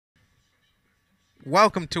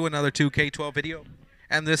Welcome to another 2K12 video,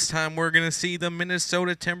 and this time we're going to see the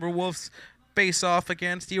Minnesota Timberwolves face off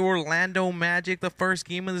against the Orlando Magic, the first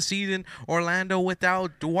game of the season. Orlando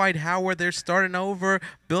without Dwight Howard, they're starting over,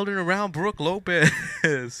 building around Brook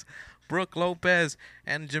Lopez. Brook Lopez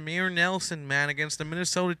and Jameer Nelson, man, against the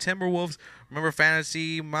Minnesota Timberwolves. Remember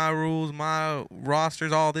fantasy, my rules, my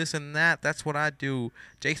rosters, all this and that. That's what I do.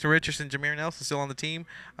 Jason Richardson, Jameer Nelson still on the team.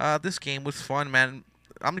 This game was fun, man.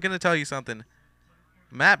 I'm going to tell you something.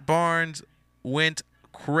 Matt Barnes went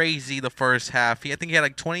crazy the first half. I think he had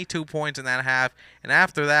like 22 points in that half, and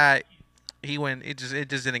after that, he went. It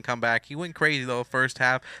just didn't come back. He went crazy though first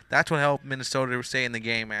half. That's what helped Minnesota stay in the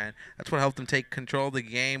game, man. That's what helped them take control of the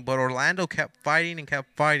game. But Orlando kept fighting and kept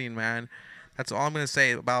fighting, man. That's all I'm gonna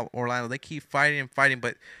say about Orlando. They keep fighting and fighting,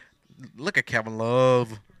 but look at Kevin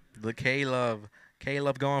Love, the K-Love.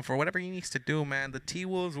 Caleb going for whatever he needs to do, man. The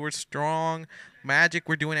T-Wolves were strong. Magic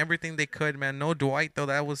were doing everything they could, man. No Dwight, though.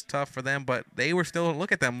 That was tough for them, but they were still,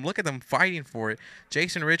 look at them. Look at them fighting for it.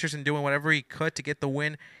 Jason Richardson doing whatever he could to get the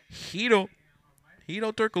win. Hito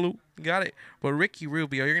Turkoglu got it. But Ricky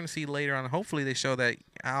Rubio, you're going to see later on. Hopefully they show that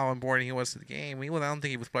how important he was to the game. I don't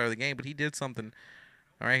think he was player of the game, but he did something.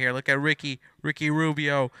 All right, here, look at Ricky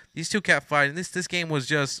Rubio. These two kept fighting. This game was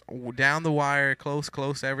just down the wire,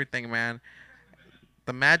 close, everything, man.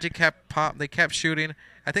 The Magic they kept shooting.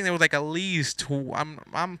 I think there was like at least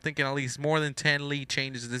I'm thinking at least more than 10 lead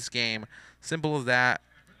changes this game. Simple as that.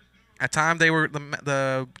 At times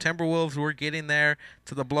the Timberwolves were getting there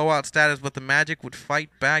to the blowout status, but the Magic would fight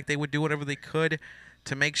back. They would do whatever they could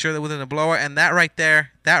to make sure that within a blowout. And that right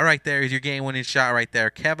there is your game-winning shot right there.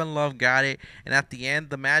 Kevin Love got it, and at the end,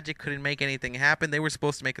 the Magic couldn't make anything happen. They were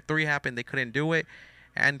supposed to make a three happen. They couldn't do it.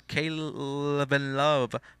 And Kevin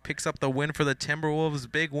Love picks up the win for the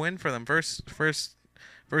Timberwolves. Big win for them. First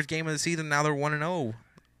game of the season. Now they're 1-0.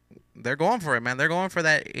 They're going for it, man. They're going for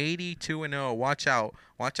that 82-0. Watch out.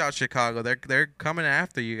 Watch out, Chicago. They're coming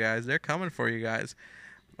after you guys. They're coming for you guys.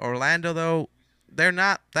 Orlando, though, they're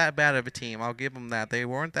not that bad of a team. I'll give them that. They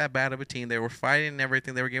weren't that bad of a team. They were fighting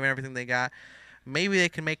everything. They were giving everything they got. Maybe they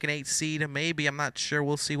can make an 8 seed. Maybe. I'm not sure.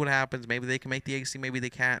 We'll see what happens. Maybe they can make the 8 seed. Maybe they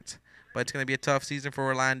can't. But it's going to be a tough season for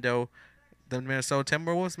Orlando. The Minnesota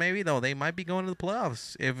Timberwolves, maybe, though. They might be going to the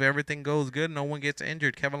playoffs if everything goes good, no one gets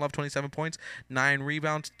injured. Kevin Love, 27 points, 9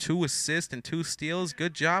 rebounds, 2 assists, and 2 steals.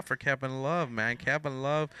 Good job for Kevin Love, man. Kevin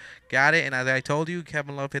Love got it. And as I told you,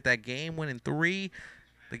 Kevin Love hit that game-winning 3.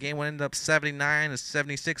 The game would end up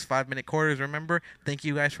 79-76, 5-minute quarters, remember? Thank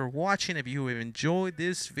you guys for watching. If you have enjoyed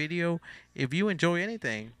this video, if you enjoy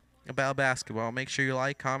anything about basketball, make sure you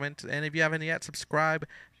like, comment, and if you haven't yet, subscribe.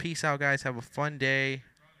 Peace out, guys. Have a fun day,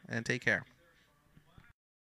 and take care.